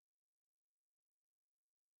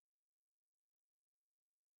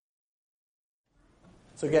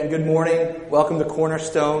So again, good morning. Welcome to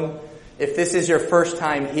Cornerstone. If this is your first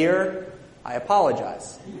time here, I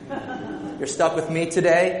apologize. You're stuck with me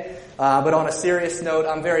today. But on a serious note,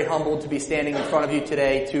 I'm very humbled to be standing in front of you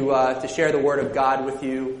today to share the Word of God with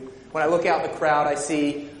you. When I look out in the crowd, I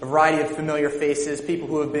see a variety of familiar faces, people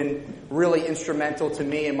who have been really instrumental to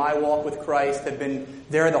me in my walk with Christ, have been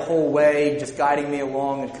there the whole way, just guiding me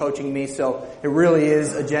along and coaching me. So it really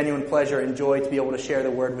is a genuine pleasure and joy to be able to share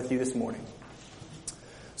the Word with you this morning.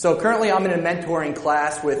 So currently I'm in a mentoring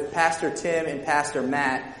class with Pastor Tim and Pastor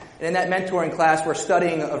Matt. And in that mentoring class, we're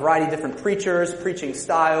studying a variety of different preachers, preaching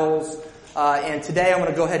styles. And today I'm going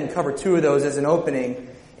to go ahead and cover two of those as an opening.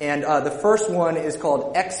 And the first one is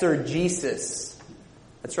called exegesis.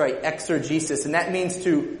 That's right, exegesis. And that means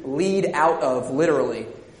to lead out of, literally.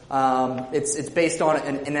 It's based on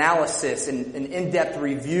an analysis, an in-depth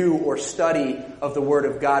review or study of the Word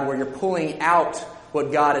of God, where you're pulling out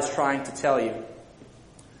what God is trying to tell you.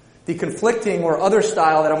 The conflicting or other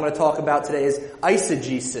style that I'm going to talk about today is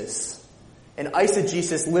eisegesis. And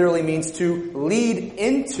eisegesis literally means to lead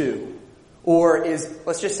into, or is,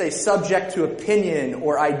 let's just say, subject to opinion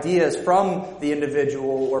or ideas from the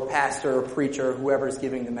individual or pastor or preacher or whoever is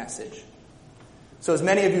giving the message. So as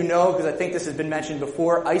many of you know, because I think this has been mentioned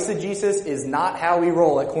before, eisegesis is not how we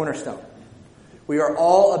roll at Cornerstone. We are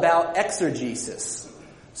all about exegesis.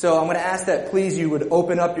 So I'm going to ask that please you would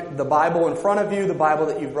open up the Bible in front of you, the Bible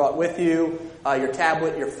that you've brought with you, your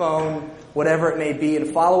tablet, your phone, whatever it may be,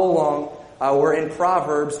 and follow along. We're in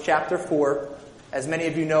Proverbs chapter 4. As many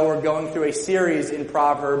of you know, we're going through a series in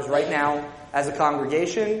Proverbs right now as a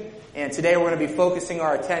congregation. And today we're going to be focusing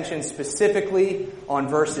our attention specifically on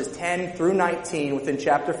verses 10 through 19 within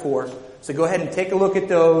chapter 4. So go ahead and take a look at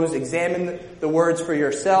those, examine the words for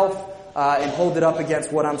yourself, and hold it up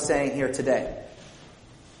against what I'm saying here today.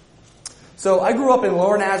 So I grew up in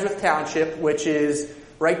Lower Nazareth Township, which is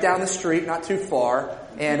right down the street, not too far.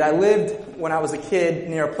 And I lived, when I was a kid,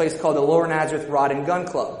 near a place called the Lower Nazareth Rod and Gun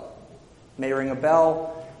Club. May ring a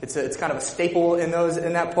bell. It's kind of a staple in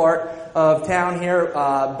that part of town here.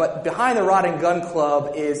 But behind the Rod and Gun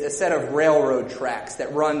Club is a set of railroad tracks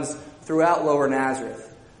that runs throughout Lower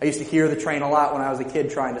Nazareth. I used to hear the train a lot when I was a kid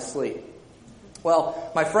trying to sleep.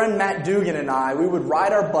 Well, my friend Matt Dugan and I, we would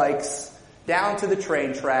ride our bikes down to the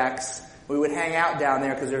train tracks. We would hang out down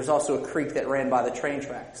there because there's also a creek that ran by the train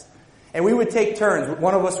tracks. And we would take turns.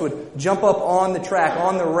 One of us would jump up on the track,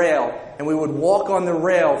 on the rail, and we would walk on the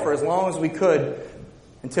rail for as long as we could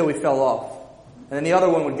until we fell off. And then the other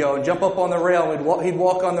one would go and jump up on the rail, and he'd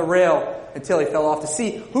walk on the rail until he fell off to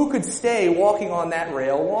see who could stay walking on that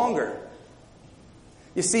rail longer.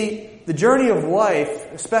 You see, the journey of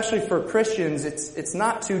life, especially for Christians, it's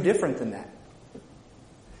not too different than that.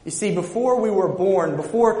 You see, before we were born,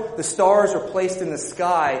 before the stars were placed in the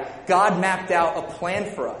sky, God mapped out a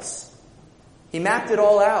plan for us. He mapped it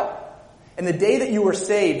all out. And the day that you were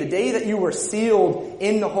saved, the day that you were sealed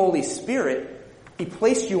in the Holy Spirit, He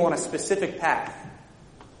placed you on a specific path.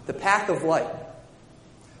 The path of light.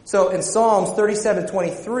 So in Psalms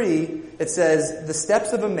 37:23, it says, "The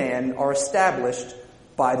steps of a man are established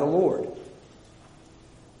by the Lord,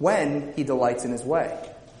 when he delights in his way."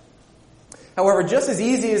 However, just as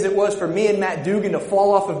easy as it was for me and Matt Dugan to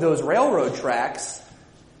fall off of those railroad tracks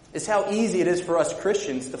is how easy it is for us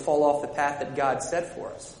Christians to fall off the path that God set for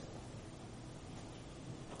us.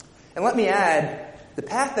 And let me add, the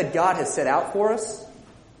path that God has set out for us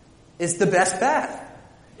is the best path.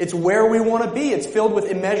 It's where we want to be. It's filled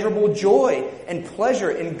with immeasurable joy and pleasure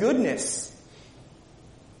and goodness.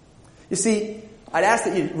 You see, I'd ask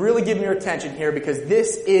that you really give me your attention here because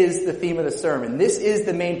this is the theme of the sermon. This is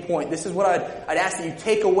the main point. This is what I'd ask that you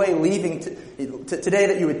take away leaving today,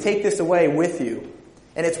 that you would take this away with you.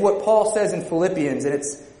 And it's what Paul says in Philippians,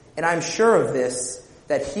 and I'm sure of this,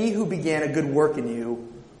 that he who began a good work in you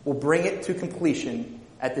will bring it to completion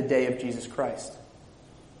at the day of Jesus Christ.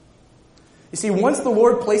 You see, once the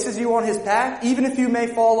Lord places you on His path, even if you may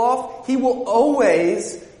fall off, He will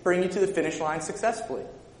always bring you to the finish line successfully.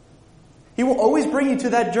 He will always bring you to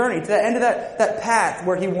that journey, to that end of that path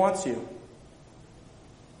where He wants you.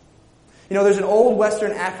 You know, there's an old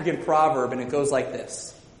Western African proverb, and it goes like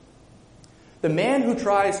this. The man who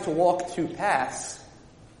tries to walk two paths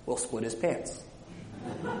will split his pants.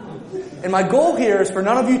 And my goal here is for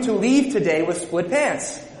none of you to leave today with split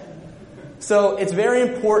pants. So it's very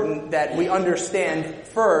important that we understand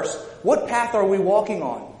first, what path are we walking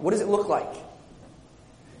on? What does it look like?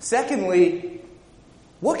 Secondly,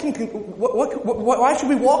 why should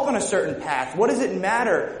we walk on a certain path? What does it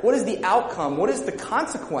matter? What is the outcome? What is the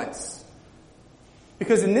consequence?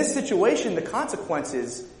 Because in this situation, the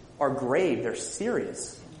consequences are grave. They're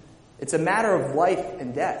serious. It's a matter of life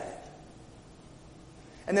and death.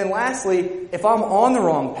 And then lastly, if I'm on the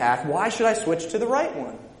wrong path, why should I switch to the right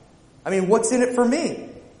one? I mean, what's in it for me?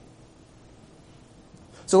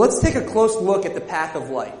 So let's take a close look at the path of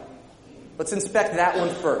light. Let's inspect that one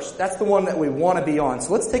first. That's the one that we want to be on.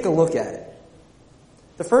 So let's take a look at it.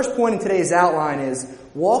 The first point in today's outline is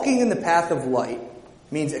walking in the path of light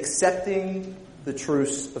means accepting the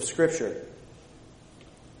truths of Scripture.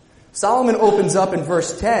 Solomon opens up in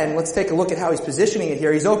verse 10. Let's take a look at how he's positioning it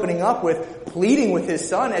here. He's opening up with pleading with his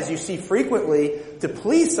son, as you see frequently, to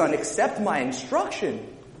please, son, accept my instruction.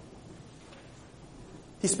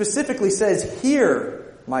 He specifically says,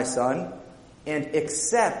 hear, my son, and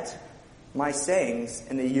accept my sayings,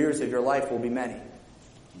 and the years of your life will be many.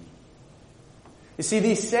 You see,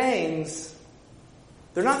 these sayings,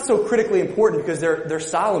 they're not so critically important because they're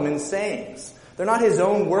Solomon's sayings. They're not his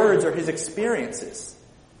own words or his experiences.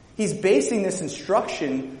 He's basing this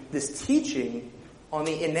instruction, this teaching, on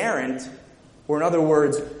the inerrant, or in other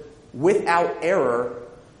words, without error,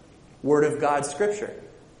 Word of God, Scripture.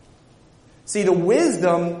 See, the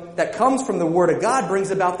wisdom that comes from the Word of God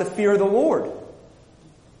brings about the fear of the Lord.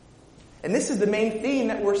 And this is the main theme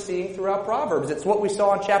that we're seeing throughout Proverbs. It's what we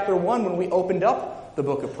saw in chapter 1 when we opened up the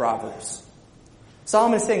book of Proverbs.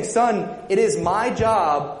 Solomon is saying, son, it is my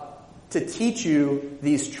job to teach you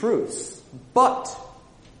these truths, but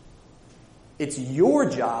it's your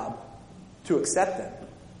job to accept them.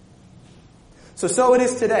 So it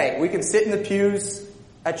is today. We can sit in the pews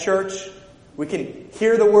at church, we can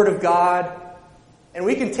hear the Word of God, and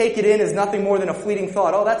we can take it in as nothing more than a fleeting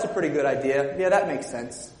thought. Oh, that's a pretty good idea. Yeah, that makes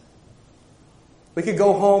sense. We could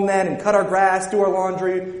go home then and cut our grass, do our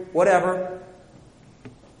laundry, whatever.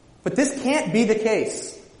 But this can't be the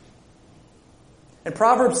case. In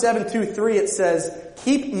Proverbs 7:2-3 it says,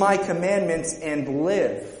 keep my commandments and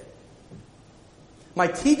live. My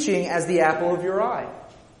teaching as the apple of your eye.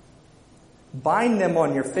 Bind them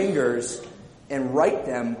on your fingers and write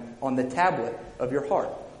them on the tablet of your heart.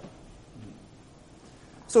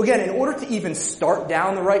 So again, in order to even start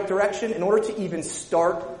down the right direction, in order to even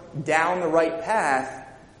start down the right path,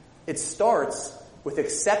 it starts with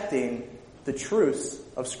accepting the truths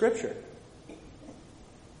of Scripture.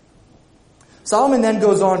 Solomon then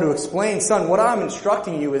goes on to explain, son, what I'm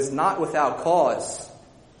instructing you is not without cause.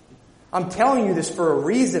 I'm telling you this for a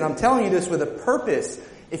reason. I'm telling you this with a purpose.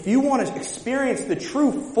 If you want to experience the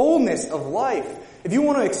true fullness of life, if you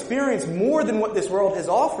want to experience more than what this world has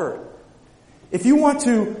offered, if you want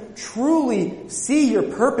to truly see your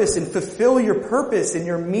purpose and fulfill your purpose and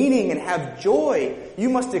your meaning and have joy, you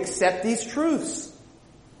must accept these truths.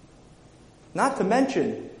 Not to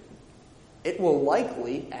mention, it will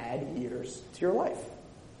likely add years to your life.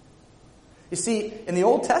 You see, in the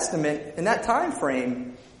Old Testament, in that time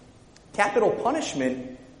frame, capital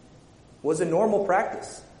punishment was a normal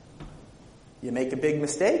practice. You make a big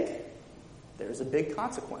mistake, there's a big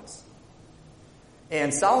consequence.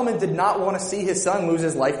 And Solomon did not want to see his son lose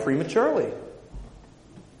his life prematurely.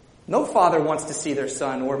 No father wants to see their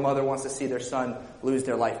son or mother wants to see their son lose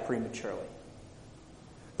their life prematurely.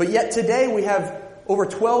 But yet today we have over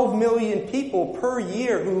 12 million people per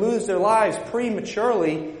year who lose their lives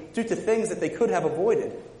prematurely due to things that they could have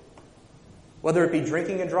avoided. Whether it be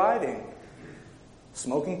drinking and driving,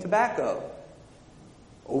 smoking tobacco,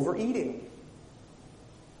 overeating.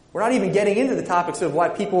 We're not even getting into the topics of why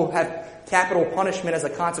people have capital punishment as a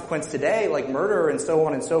consequence today, like murder and so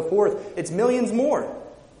on and so forth. It's millions more.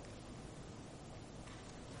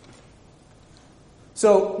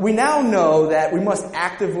 So we now know that we must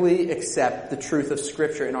actively accept the truth of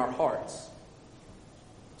Scripture in our hearts.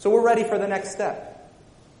 So we're ready for the next step.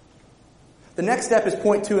 The next step is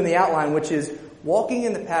point 2 in the outline, which is walking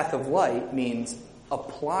in the path of light means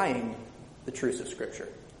applying the truths of Scripture.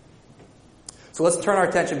 So let's turn our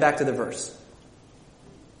attention back to the verse.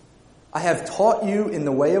 I have taught you in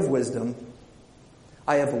the way of wisdom.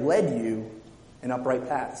 I have led you in upright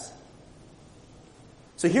paths.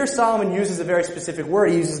 So here Solomon uses a very specific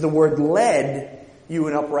word. He uses the word led you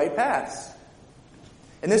in upright paths.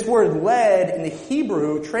 And this word led in the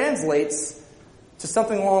Hebrew translates to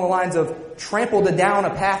something along the lines of trampled down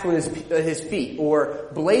a path with his feet, or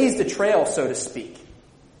blazed a trail, so to speak.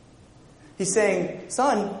 He's saying,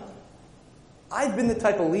 son, I've been the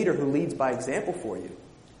type of leader who leads by example for you.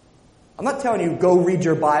 I'm not telling you go read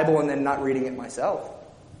your Bible and then not reading it myself.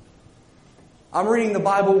 I'm reading the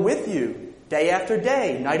Bible with you day after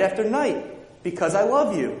day, night after night, because I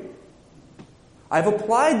love you. I've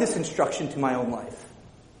applied this instruction to my own life.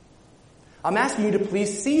 I'm asking you to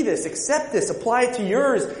please see this, accept this, apply it to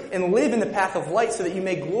yours, and live in the path of light so that you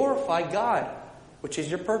may glorify God, which is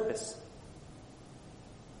your purpose.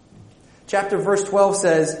 Verse 12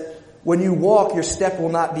 says, when you walk, your step will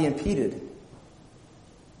not be impeded.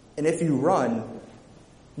 And if you run,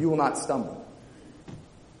 you will not stumble.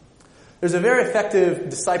 There's a very effective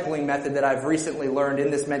discipling method that I've recently learned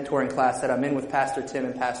in this mentoring class that I'm in with Pastor Tim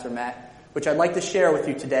and Pastor Matt, which I'd like to share with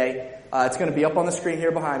you today. It's going to be up on the screen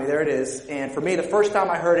here behind me. There it is. And for me, the first time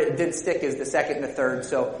I heard it, it didn't stick as the second and the third,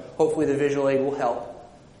 so hopefully the visual aid will help.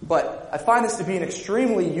 But I find this to be an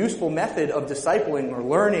extremely useful method of discipling or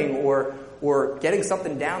learning or getting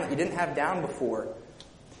something down that you didn't have down before.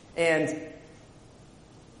 And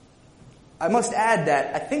I must add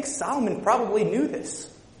that I think Solomon probably knew this,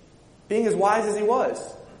 being as wise as he was.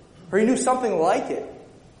 Or he knew something like it.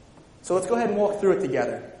 So let's go ahead and walk through it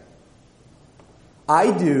together. I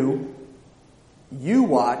do, you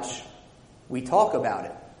watch, we talk about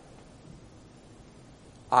it.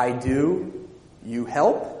 I do, you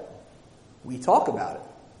help, we talk about it.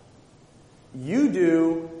 You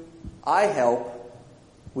do, I help,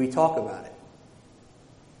 we talk about it.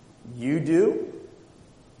 You do,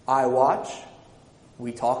 I watch,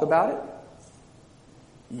 we talk about it.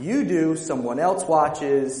 You do, someone else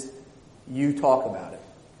watches, you talk about it.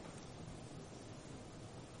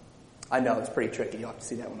 I know, it's pretty tricky. You'll have to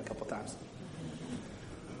see that one a couple times.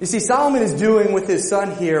 You see, Solomon is doing with his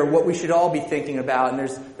son here what we should all be thinking about. And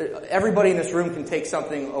everybody in this room can take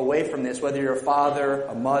something away from this, whether you're a father,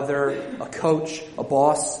 a mother, a coach, a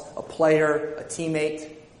boss, a player, a teammate.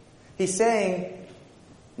 He's saying,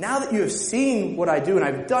 now that you have seen what I do and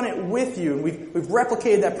I've done it with you and we've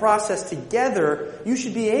replicated that process together, you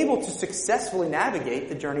should be able to successfully navigate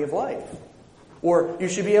the journey of life. Or you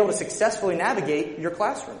should be able to successfully navigate your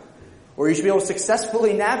classroom. Or you should be able to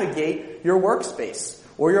successfully navigate your workspace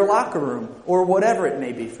or your locker room or whatever it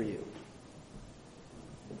may be for you.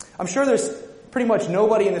 I'm sure there's pretty much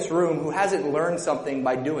nobody in this room who hasn't learned something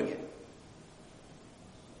by doing it. In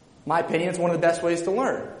my opinion, it's one of the best ways to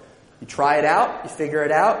learn. You try it out, you figure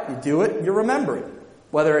it out, you do it, you remember it.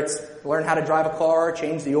 Whether it's learn how to drive a car,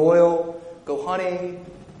 change the oil, go hunting,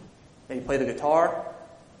 maybe play the guitar.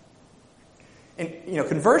 And,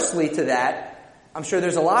 conversely to that, I'm sure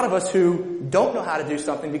there's a lot of us who don't know how to do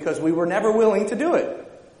something because we were never willing to do it.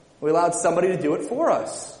 We allowed somebody to do it for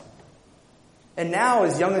us. And now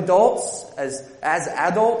as young adults, as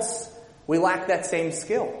adults, we lack that same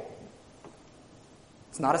skill.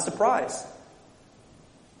 It's not a surprise.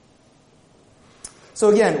 So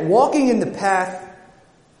again, walking in the path,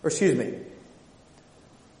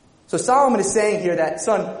 So Solomon is saying here that,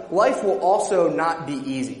 son, life will also not be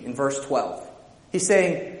easy in verse 12. He's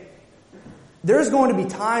saying, there's going to be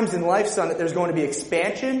times in life, son, that there's going to be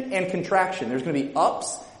expansion and contraction. There's going to be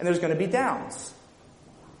ups and there's going to be downs.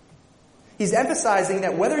 He's emphasizing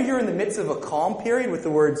that whether you're in the midst of a calm period with the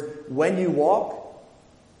words, when you walk,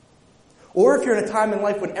 or if you're in a time in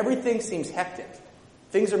life when everything seems hectic,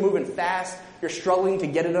 things are moving fast, you're struggling to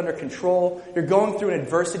get it under control, you're going through an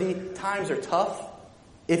adversity, times are tough,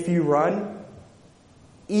 if you run,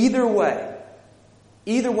 either way,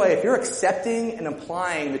 if you're accepting and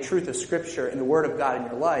applying the truth of Scripture and the Word of God in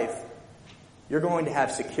your life, you're going to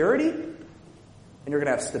have security and you're going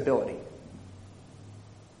to have stability.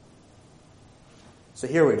 So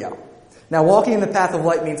here we go. Now, walking in the path of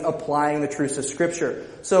light means applying the truths of Scripture.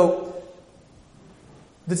 So,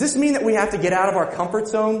 does this mean that we have to get out of our comfort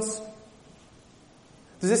zones?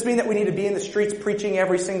 Does this mean that we need to be in the streets preaching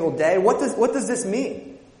every single day? What does this mean?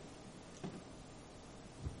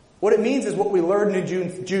 What it means is what we learned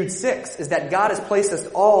in Jude 6, is that God has placed us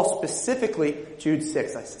all specifically, Jude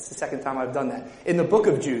 6, it's the second time I've done that. In the book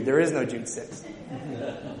of Jude, there is no Jude 6.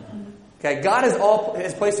 Okay, God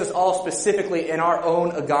has placed us all specifically in our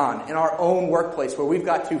own agan, in our own workplace, where we've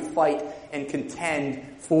got to fight and contend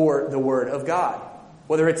for the Word of God.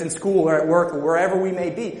 Whether it's in school or at work or wherever we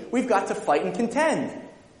may be, we've got to fight and contend.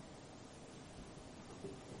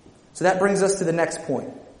 So that brings us to the next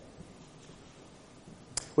point,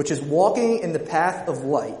 which is walking in the path of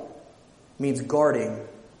light means guarding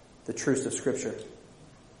the truths of Scripture.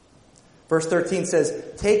 Verse 13 says,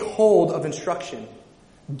 take hold of instruction.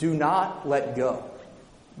 Do not let go.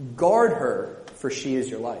 Guard her, for she is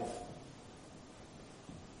your life.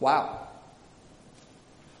 Wow.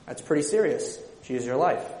 That's pretty serious. She is your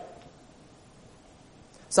life.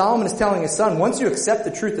 Solomon is telling his son, once you accept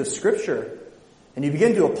the truth of Scripture, and you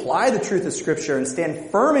begin to apply the truth of Scripture and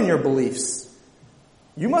stand firm in your beliefs,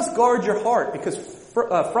 you must guard your heart, because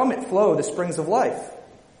from it flow the springs of life.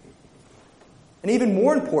 And even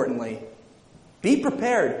more importantly, be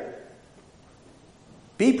prepared.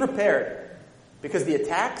 Be prepared, because the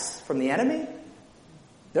attacks from the enemy,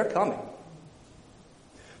 they're coming.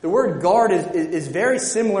 The word guard is very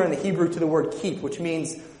similar in the Hebrew to the word keep, which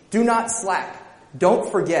means Do not slack.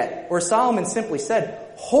 Don't forget. Or Solomon simply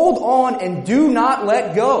said, hold on and do not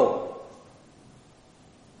let go.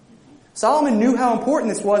 Solomon knew how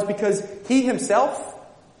important this was because he himself,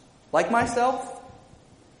 like myself,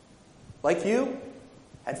 like you,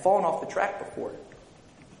 had fallen off the track before.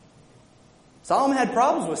 Solomon had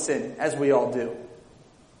problems with sin, as we all do.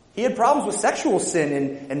 He had problems with sexual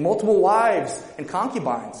sin and multiple wives and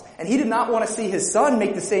concubines. And he did not want to see his son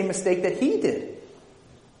make the same mistake that he did.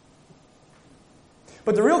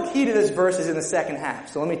 But the real key to this verse is in the second half.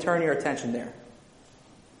 So let me turn your attention there.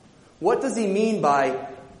 What does he mean by,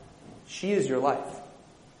 she is your life?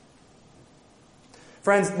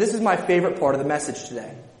 Friends, this is my favorite part of the message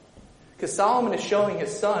today. Because Solomon is showing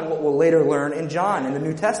his son what we'll later learn in John in the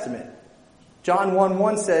New Testament. John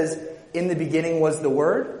 1:1 says, in the beginning was the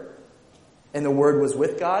Word, and the Word was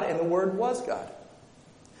with God, and the Word was God.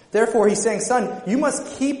 Therefore, he's saying, son, you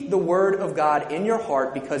must keep the Word of God in your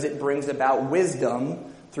heart because it brings about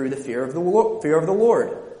wisdom through the fear of the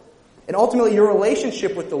Lord. And ultimately, your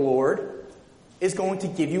relationship with the Lord is going to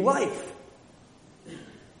give you life.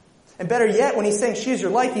 And better yet, when he's saying she is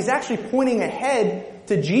your life, he's actually pointing ahead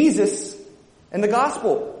to Jesus and the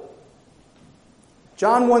gospel.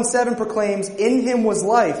 John 1:7 proclaims, in him was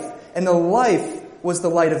life, and the life was the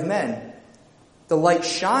light of men. The light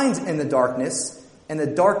shines in the darkness, and the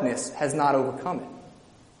darkness has not overcome it.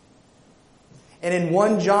 And in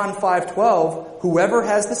 1 John 5:12, whoever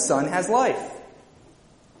has the Son has life.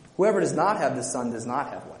 Whoever does not have the Son does not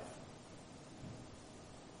have life.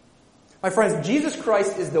 My friends, Jesus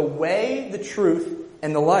Christ is the way, the truth,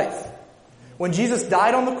 and the life. When Jesus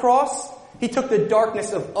died on the cross, he took the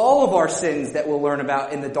darkness of all of our sins that we'll learn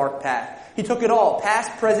about in the dark path. He took it all,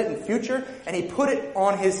 past, present, and future, and he put it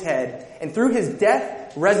on his head. And through his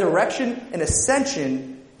death, resurrection, and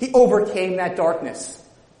ascension, he overcame that darkness.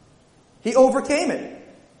 He overcame it.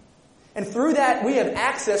 And through that, we have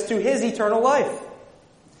access to his eternal life.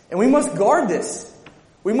 And we must guard this.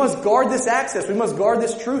 We must guard this access. We must guard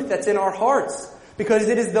this truth that's in our hearts. Because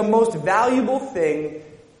it is the most valuable thing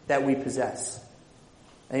that we possess.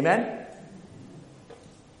 Amen?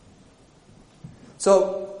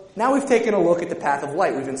 So, now we've taken a look at the path of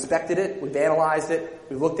light. We've inspected it. We've analyzed it.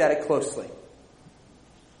 We've looked at it closely.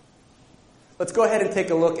 Let's go ahead and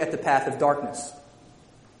take a look at the path of darkness.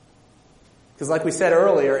 Because like we said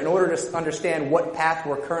earlier, in order to understand what path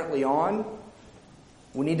we're currently on,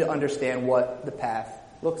 we need to understand what the path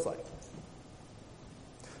looks like.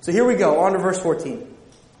 So here we go, on to verse 14.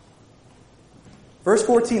 Verse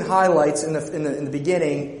 14 highlights in the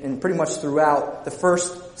beginning and pretty much throughout the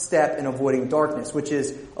first step in avoiding darkness, which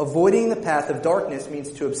is avoiding the path of darkness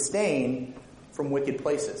means to abstain from wicked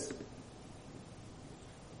places.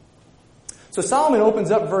 So Solomon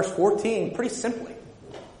opens up verse 14 pretty simply.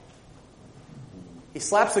 He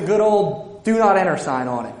slaps a good old do not enter sign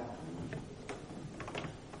on it.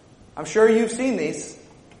 I'm sure you've seen these.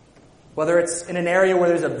 Whether it's in an area where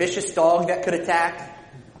there's a vicious dog that could attack,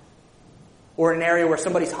 or an area where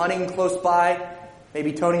somebody's hunting close by,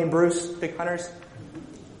 maybe Tony and Bruce, big hunters.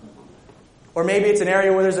 Or maybe it's an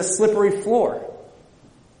area where there's a slippery floor.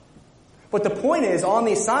 But the point is, on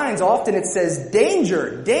these signs, often it says,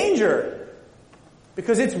 danger, danger.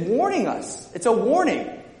 Because it's warning us. It's a warning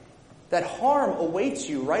that harm awaits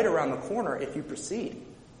you right around the corner if you proceed.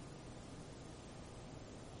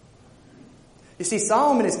 You see,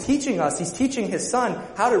 Solomon is teaching us, he's teaching his son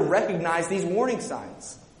how to recognize these warning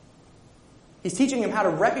signs. He's teaching him how to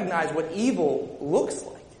recognize what evil looks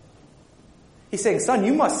like. He's saying, son,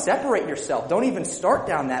 you must separate yourself. Don't even start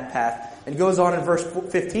down that path. And goes on in verse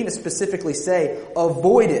 15 to specifically say,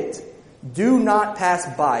 avoid it. Do not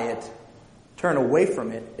pass by it. Turn away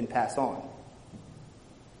from it and pass on.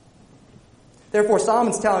 Therefore,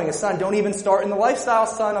 Solomon's telling his son, don't even start in the lifestyle,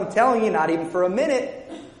 son. I'm telling you, not even for a minute.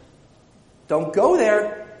 Don't go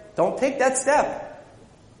there. Don't take that step.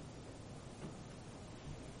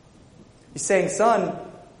 He's saying, son,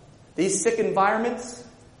 these sick environments,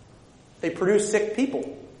 they produce sick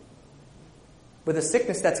people with a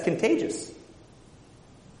sickness that's contagious.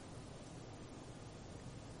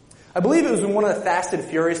 I believe it was in one of the Fast and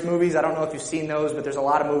Furious movies. I don't know if you've seen those, but there's a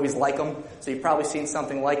lot of movies like them, so you've probably seen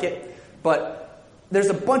something like it. But there's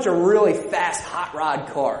a bunch of really fast hot rod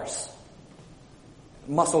cars,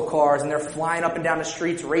 muscle cars, and they're flying up and down the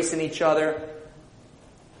streets, racing each other.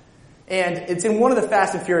 And it's in one of the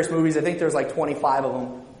Fast and Furious movies, I think there's like 25 of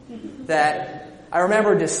them, that I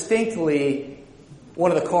remember distinctly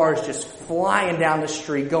one of the cars just flying down the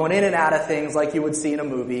street, going in and out of things like you would see in a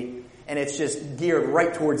movie, and it's just geared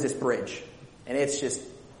right towards this bridge. And it's just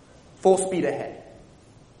full speed ahead.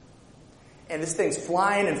 and this thing's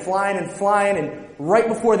flying and flying and flying, and right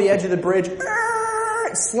before the edge of the bridge,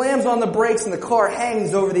 it slams on the brakes and the car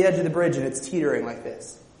hangs over the edge of the bridge and it's teetering like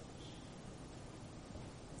this.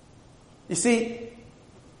 You see,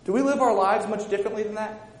 do we live our lives much differently than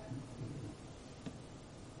that?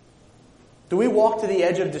 Do we walk to the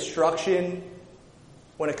edge of destruction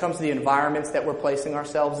when it comes to the environments that we're placing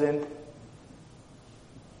ourselves in?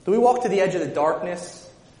 Do we walk to the edge of the darkness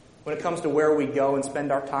when it comes to where we go and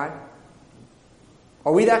spend our time?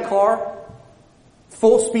 Are we that car?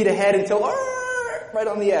 Full speed ahead until right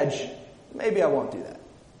on the edge. Maybe I won't do that.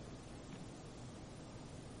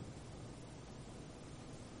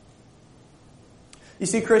 You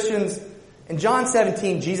see, Christians, in John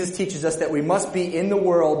 17, Jesus teaches us that we must be in the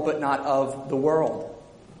world but not of the world.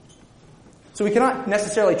 So we cannot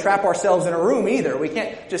necessarily trap ourselves in a room either. We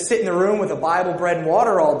can't just sit in the room with a Bible, bread, and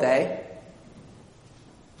water all day.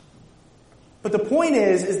 But the point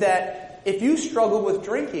is that if you struggle with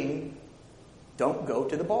drinking, don't go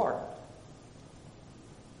to the bar.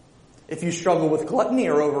 If you struggle with gluttony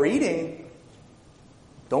or overeating,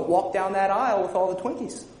 don't walk down that aisle with all the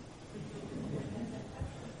Twinkies.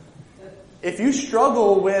 If you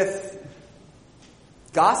struggle with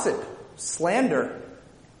gossip, slander,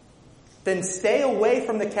 then stay away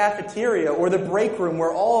from the cafeteria or the break room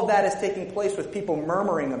where all of that is taking place with people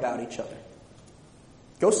murmuring about each other.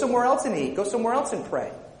 Go somewhere else and eat. Go somewhere else and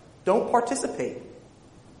pray. Don't participate.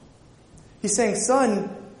 He's saying,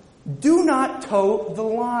 son, do not toe the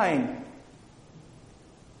line.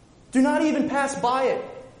 Do not even pass by it.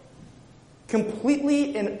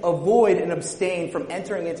 Completely avoid and abstain from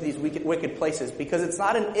entering into these wicked places, because it's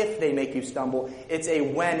not an if they make you stumble, it's a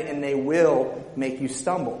when and they will make you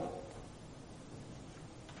stumble.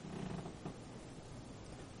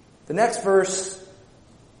 The next verse,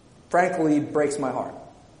 frankly, breaks my heart.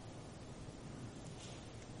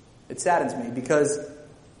 It saddens me because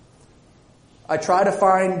I try to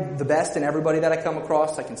find the best in everybody that I come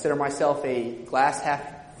across. I consider myself a glass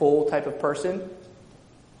half full type of person.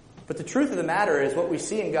 But the truth of the matter is, what we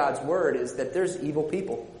see in God's Word is that there's evil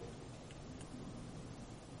people.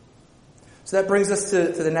 So that brings us to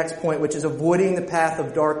the next point, which is avoiding the path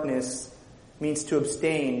of darkness means to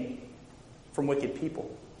abstain from wicked people.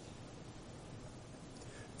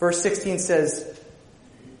 Verse 16 says,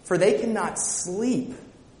 "For they cannot sleep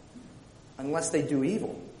unless they do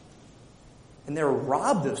evil, and they're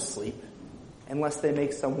robbed of sleep unless they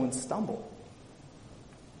make someone stumble."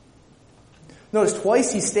 Notice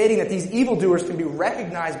twice he's stating that these evildoers can be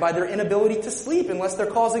recognized by their inability to sleep unless they're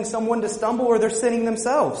causing someone to stumble or they're sinning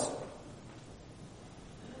themselves.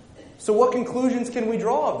 So what conclusions can we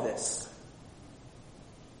draw of this?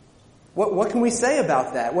 What can we say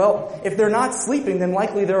about that? Well, if they're not sleeping, then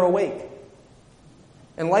likely they're awake.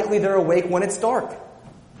 And likely they're awake when it's dark.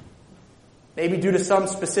 Maybe due to some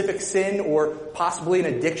specific sin or possibly an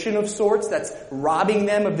addiction of sorts that's robbing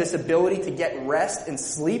them of this ability to get rest and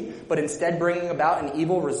sleep, but instead bringing about an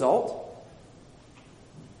evil result.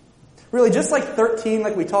 Really, just like 13,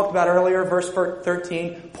 like we talked about earlier, verse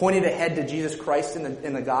 13 pointed ahead to Jesus Christ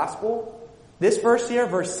in the gospel. This verse here,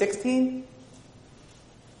 verse 16,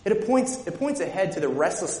 it points ahead to the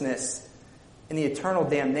restlessness and the eternal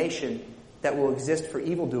damnation that will exist for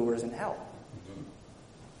evildoers in hell.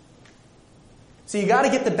 So you got to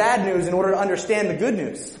get the bad news in order to understand the good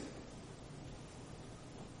news.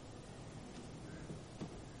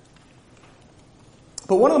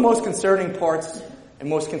 But one of the most concerning parts and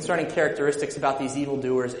most concerning characteristics about these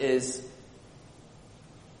evildoers is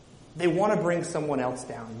they want to bring someone else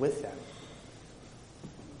down with them.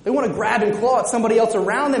 They want to grab and claw at somebody else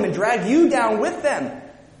around them and drag you down with them.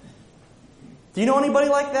 Do you know anybody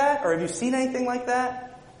like that? Or have you seen anything like that?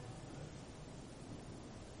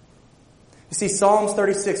 You see, Psalms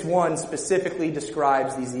 36:1 specifically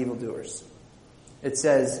describes these evildoers. It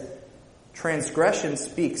says, "Transgression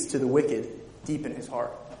speaks to the wicked deep in his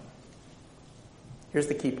heart." Here's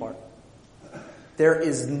the key part. "There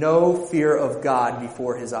is no fear of God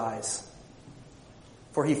before his eyes.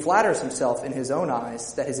 For he flatters himself in his own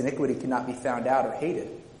eyes that his iniquity cannot be found out or hated.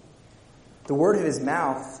 The words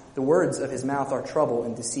of his mouth are trouble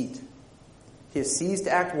and deceit. He has ceased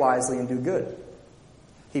to act wisely and do good.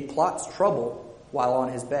 He plots trouble while on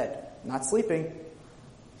his bed, not sleeping.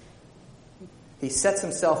 He sets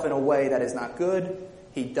himself in a way that is not good.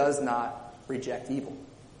 He does not reject evil."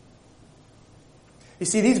 You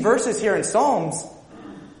see, these verses here in Psalms,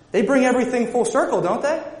 they bring everything full circle, don't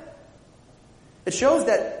they? It shows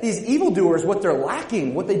that these evildoers, what they're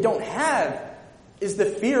lacking, what they don't have, is the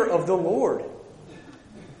fear of the Lord.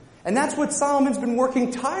 And that's what Solomon's been working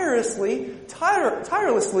tirelessly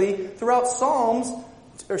throughout Psalms,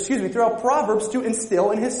 throughout Proverbs to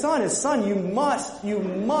instill in his son. His son, you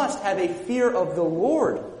must have a fear of the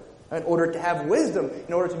Lord in order to have wisdom,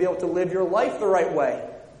 in order to be able to live your life the right way.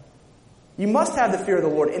 You must have the fear of the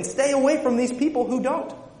Lord and stay away from these people who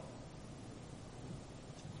don't.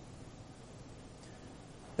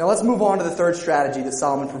 Now let's move on to the third strategy that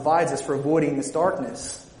Solomon provides us for avoiding this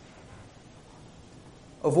darkness.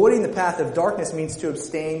 Avoiding the path of darkness means to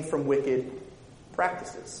abstain from wicked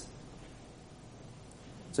practices.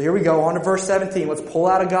 So here we go, on to verse 17. Let's pull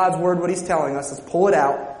out of God's word what he's telling us. Let's pull it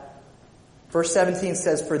out. Verse 17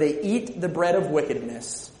 says, "For they eat the bread of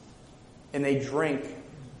wickedness, and they drink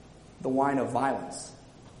the wine of violence."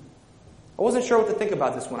 I wasn't sure what to think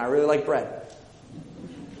about this one. I really like bread.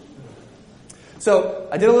 So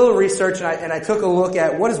I did a little research, and I took a look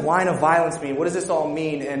at what does wine of violence mean? What does this all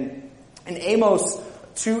mean? And in Amos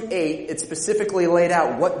 2:8, it specifically laid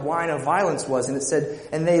out what wine of violence was. And it said,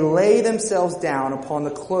 "And they lay themselves down upon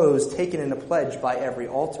the clothes taken in a pledge by every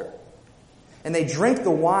altar. And they drink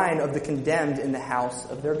the wine of the condemned in the house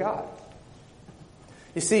of their God."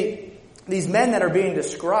 You see, these men that are being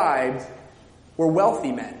described were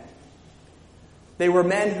wealthy men. They were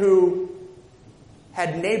men who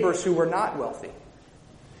had neighbors who were not wealthy.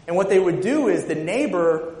 And what they would do is the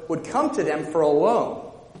neighbor would come to them for a loan.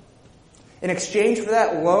 In exchange for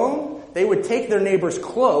that loan, they would take their neighbor's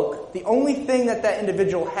cloak, the only thing that that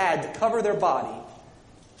individual had to cover their body,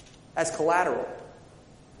 as collateral.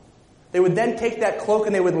 They would then take that cloak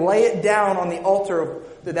and they would lay it down on the altar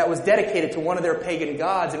that was dedicated to one of their pagan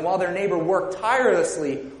gods. And while their neighbor worked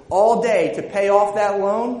tirelessly all day to pay off that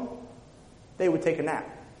loan, they would take a nap.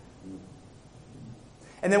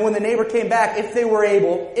 And then when the neighbor came back, if they were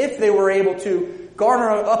able to garner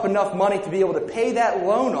up enough money to be able to pay that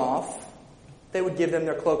loan off, they would give them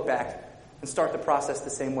their cloak back and start the process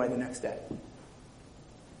the same way the next day.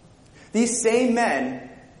 These same men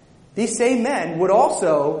would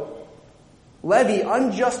also levy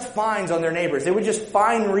unjust fines on their neighbors. They would just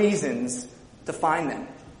find reasons to fine them.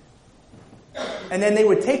 And then they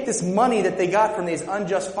would take this money that they got from these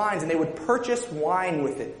unjust fines and they would purchase wine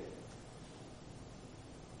with it.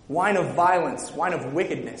 Wine of violence, wine of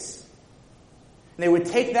wickedness. And they would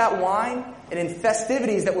take that wine, and in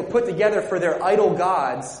festivities that were put together for their idol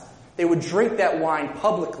gods, they would drink that wine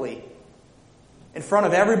publicly in front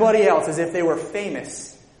of everybody else as if they were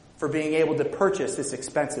famous for being able to purchase this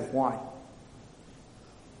expensive wine.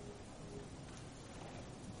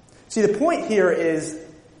 See, the point here is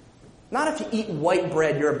not if you eat white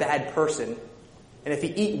bread, you're a bad person, and if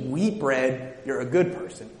you eat wheat bread, you're a good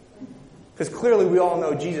person. Because clearly we all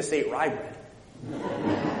know Jesus ate rye bread.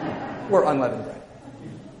 Or unleavened bread.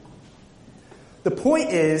 The point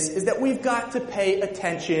is that we've got to pay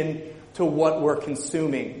attention to what we're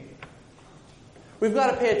consuming. We've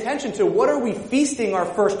got to pay attention to what are we feasting our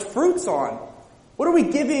first fruits on? What are we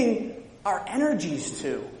giving our energies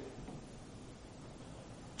to?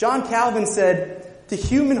 John Calvin said, "The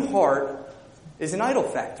human heart is an idol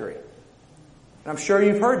factory." And I'm sure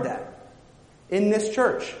you've heard that in this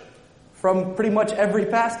church from pretty much every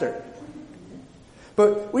pastor.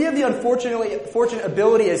 But we have the fortunate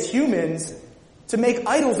ability as humans to make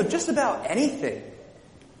idols of just about anything.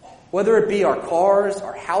 Whether it be our cars,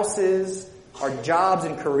 our houses, our jobs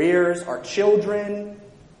and careers, our children,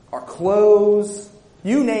 our clothes,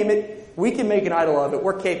 you name it, we can make an idol of it.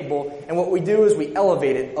 We're capable. And what we do is we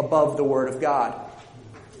elevate it above the Word of God.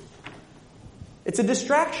 It's a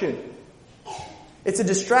distraction. It's a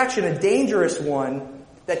distraction, a dangerous one,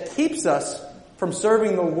 that keeps us from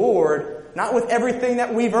serving the Lord, not with everything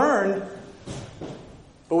that we've earned,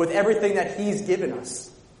 but with everything that He's given us.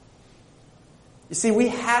 You see, we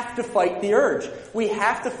have to fight the urge. We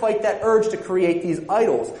have to fight that urge to create these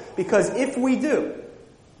idols. Because if we do,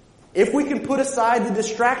 if we can put aside the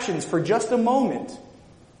distractions for just a moment,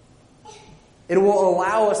 it will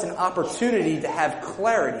allow us an opportunity to have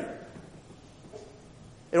clarity.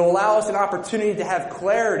 It will allow us an opportunity to have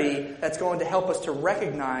clarity that's going to help us to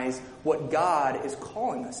recognize what God is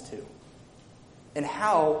calling us to and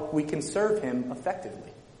how we can serve Him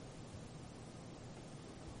effectively.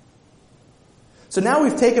 So now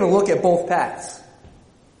we've taken a look at both paths.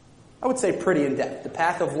 I would say pretty in depth. The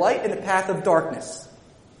path of light and the path of darkness.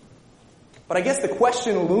 But I guess the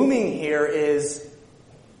question looming here is,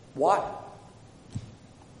 why?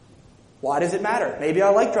 Why does it matter? Maybe I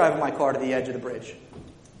like driving my car to the edge of the bridge.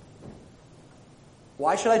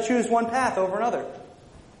 Why should I choose one path over another?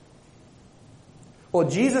 Well,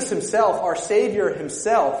 Jesus Himself, our Savior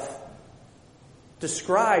Himself,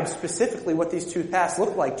 described specifically what these two paths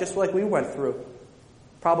look like, just like we went through.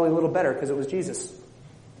 Probably a little better because it was Jesus.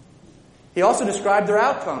 He also described their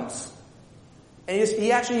outcomes. And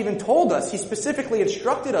he actually even told us, he specifically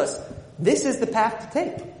instructed us, this is the path to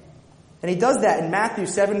take. And he does that in Matthew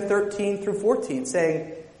 7:13 through 14,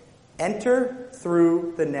 saying, enter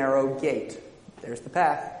through the narrow gate. There's the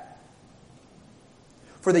path.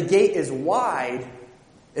 For the gate is wide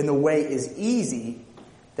and the way is easy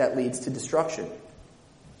that leads to destruction.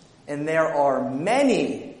 And there are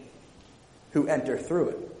many who enter through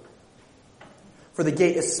it. For the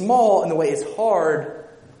gate is small and the way is hard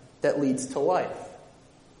that leads to life.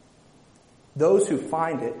 Those who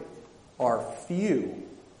find it are few.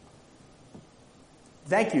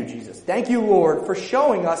 Thank you, Jesus. Thank you, Lord, for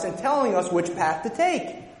showing us and telling us which path to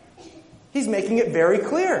take. He's making it very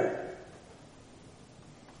clear.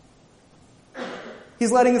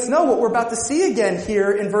 He's letting us know what we're about to see again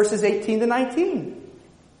here in verses 18 to 19.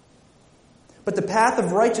 But the path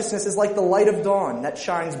of righteousness is like the light of dawn that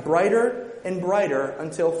shines brighter and brighter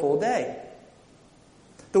until full day.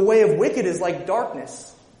 The way of wicked is like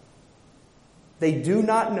darkness. They do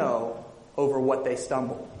not know over what they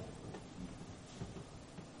stumble.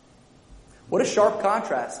 What a sharp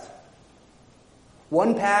contrast.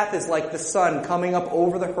 One path is like the sun coming up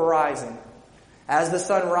over the horizon. As the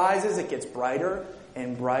sun rises, it gets brighter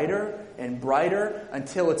and brighter and brighter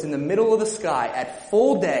until it's in the middle of the sky at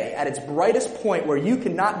full day, at its brightest point where you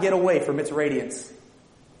cannot get away from its radiance.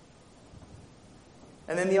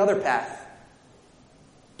 And then the other path,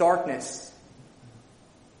 darkness,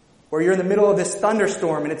 where you're in the middle of this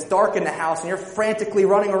thunderstorm and it's dark in the house and you're frantically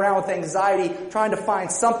running around with anxiety, trying to find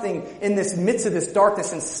something in this midst of this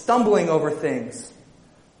darkness and stumbling over things.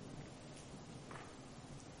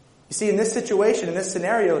 You see, in this situation, in this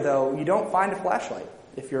scenario, though, you don't find a flashlight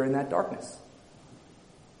if you're in that darkness.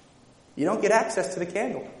 You don't get access to the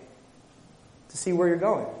candle to see where you're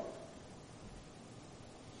going.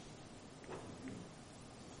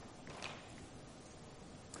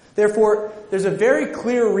 Therefore, there's a very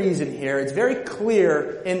clear reason here. It's very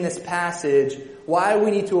clear in this passage why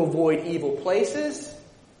we need to avoid evil places,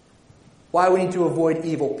 why we need to avoid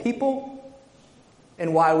evil people,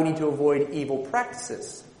 and why we need to avoid evil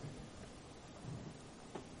practices.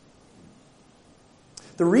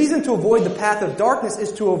 The reason to avoid the path of darkness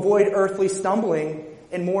is to avoid earthly stumbling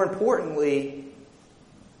and, more importantly,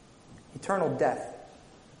 eternal death.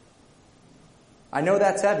 I know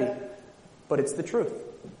that's heavy, but it's the truth.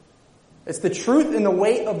 It's the truth in the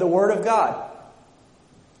weight of the Word of God.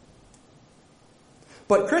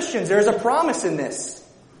 But Christians, there's a promise in this.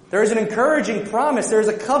 There is an encouraging promise. There is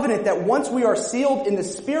a covenant that once we are sealed in the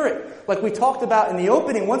Spirit, like we talked about in the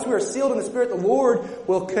opening, once we are sealed in the Spirit, the Lord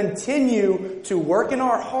will continue to work in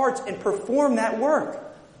our hearts and perform that work.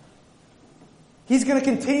 He's going to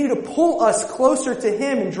continue to pull us closer to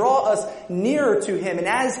Him and draw us nearer to Him. And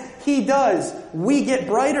as He does, we get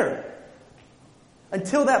brighter.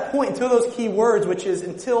 Until that point, until those key words, which is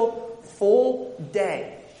until full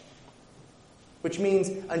day. Which means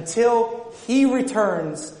until He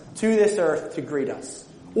returns to this earth to greet us.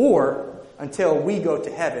 Or until we go to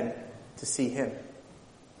heaven to see Him.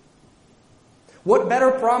 What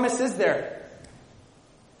better promise is there?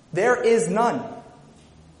 There is none.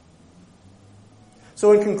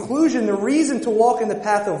 So in conclusion, the reason to walk in the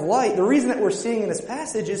path of light, the reason that we're seeing in this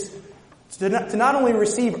passage is to not only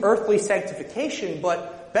receive earthly sanctification,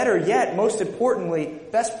 but better yet, most importantly,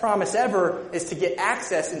 best promise ever, is to get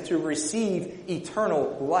access and to receive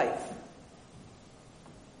eternal life.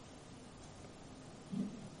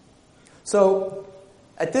 So,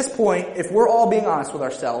 at this point, if we're all being honest with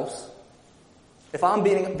ourselves, if I'm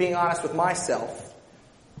being honest with myself,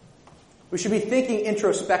 we should be thinking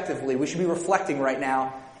introspectively. We should be reflecting right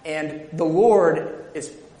now. And the Lord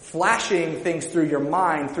is flashing things through your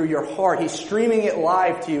mind, through your heart. He's streaming it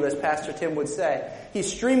live to you, as Pastor Tim would say.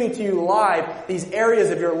 He's streaming to you live these areas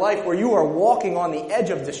of your life where you are walking on the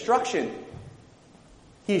edge of destruction.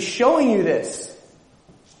 He's showing you this.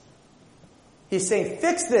 He's saying,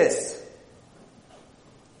 fix this.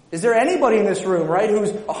 Is there anybody in this room, right,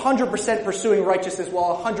 who's 100% pursuing righteousness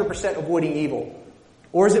while 100% avoiding evil?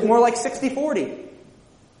 Or is it more like 60-40?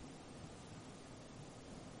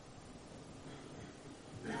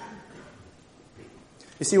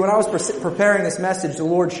 You see, when I was preparing this message, the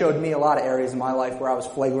Lord showed me a lot of areas in my life where I was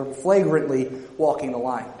flagrantly walking the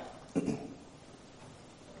line.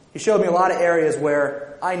 He showed me a lot of areas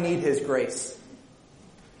where I need His grace.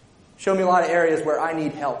 He showed me a lot of areas where I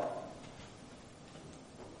need help.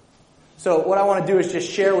 So what I want to do is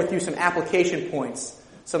just share with you some application points,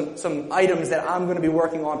 some items that I'm going to be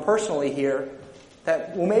working on personally here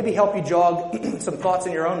that will maybe help you jog some thoughts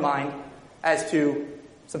in your own mind as to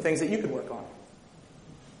some things that you could work on.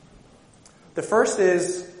 The first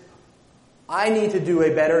is, I need to do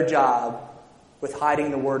a better job with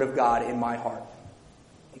hiding the Word of God in my heart.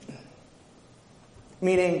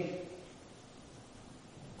 Meaning,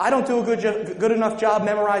 I don't do a good enough job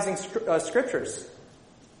memorizing scriptures.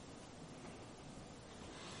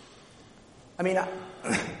 I mean,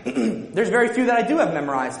 there's very few that I do have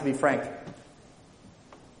memorized, to be frank.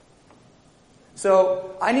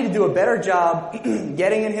 So I need to do a better job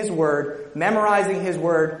getting in His Word, memorizing His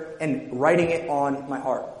Word, and writing it on my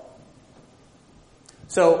heart.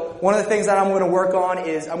 So one of the things that I'm going to work on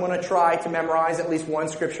is I'm going to try to memorize at least one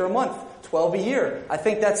scripture a month, 12 a year. I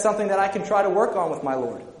think that's something that I can try to work on with my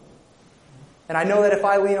Lord. And I know that if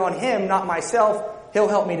I lean on Him, not myself, He'll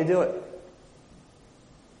help me to do it.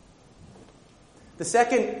 The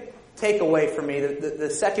second takeaway for me, the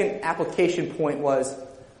second application point was,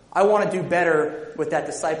 I want to do better with that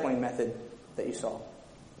discipling method that you saw.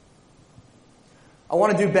 I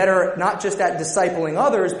want to do better not just at discipling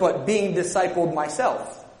others, but being discipled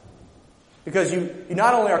myself. Because you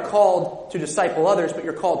not only are called to disciple others, but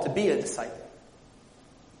you're called to be a disciple.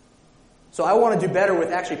 So I want to do better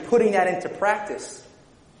with actually putting that into practice,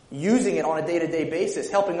 using it on a day-to-day basis,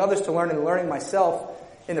 helping others to learn and learning myself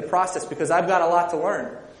in the process, because I've got a lot to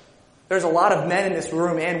learn. There's a lot of men in this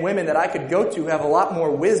room and women that I could go to who have a lot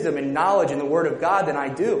more wisdom and knowledge in the Word of God than I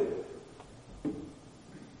do.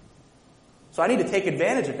 So I need to take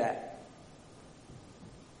advantage of that.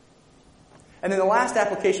 And then the last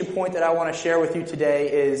application point that I want to share with you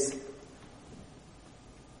today is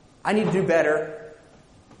I need to do better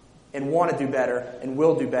and want to do better and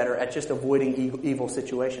will do better at just avoiding evil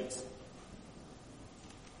situations.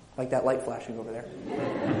 Like that light flashing over there.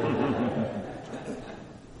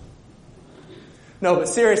 No, but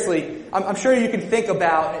seriously, I'm sure you can think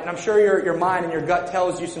about, and I'm sure your mind and your gut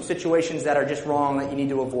tells you some situations that are just wrong that you need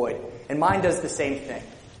to avoid. And mine does the same thing.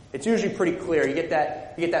 It's usually pretty clear. You get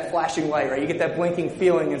that flashing light, right? You get that blinking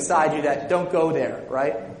feeling inside you that don't go there,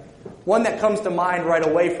 right? One that comes to mind right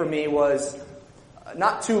away for me was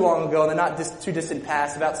not too long ago, in the not too distant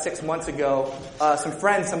past, about 6 months ago,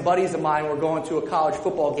 some buddies of mine were going to a college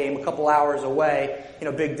football game a couple hours away,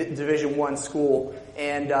 big Division I school,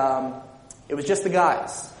 and it was just the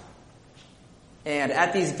guys. And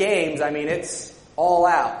at these games, it's all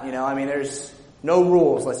out, there's no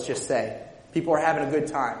rules, let's just say. People are having a good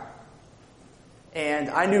time. And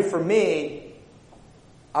I knew for me,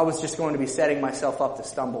 I was just going to be setting myself up to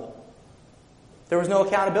stumble. There was no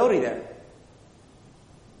accountability there.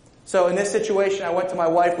 So in this situation, I went to my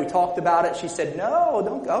wife, we talked about it, she said, no,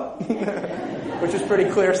 don't go. Which is a pretty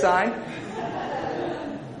clear sign.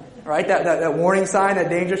 Right? That warning sign, that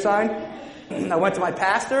danger sign. I went to my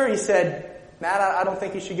pastor, he said, Matt, I don't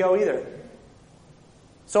think you should go either.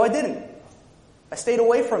 So I didn't. I stayed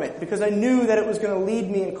away from it because I knew that it was going to lead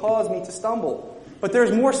me and cause me to stumble. But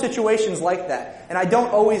there's more situations like that, and I don't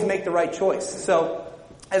always make the right choice. So,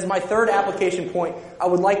 as my third application point, I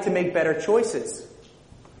would like to make better choices.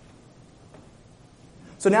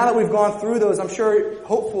 So now that we've gone through those, I'm sure,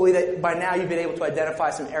 hopefully, that by now you've been able to identify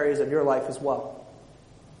some areas of your life as well.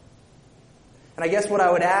 And I guess what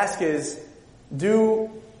I would ask is,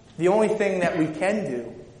 do the only thing that we can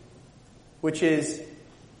do, which is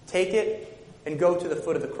take it and go to the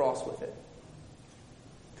foot of the cross with it.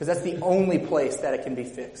 Because that's the only place that it can be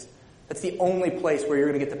fixed. That's the only place where you're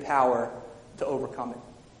going to get the power to overcome it.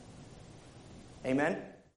 Amen?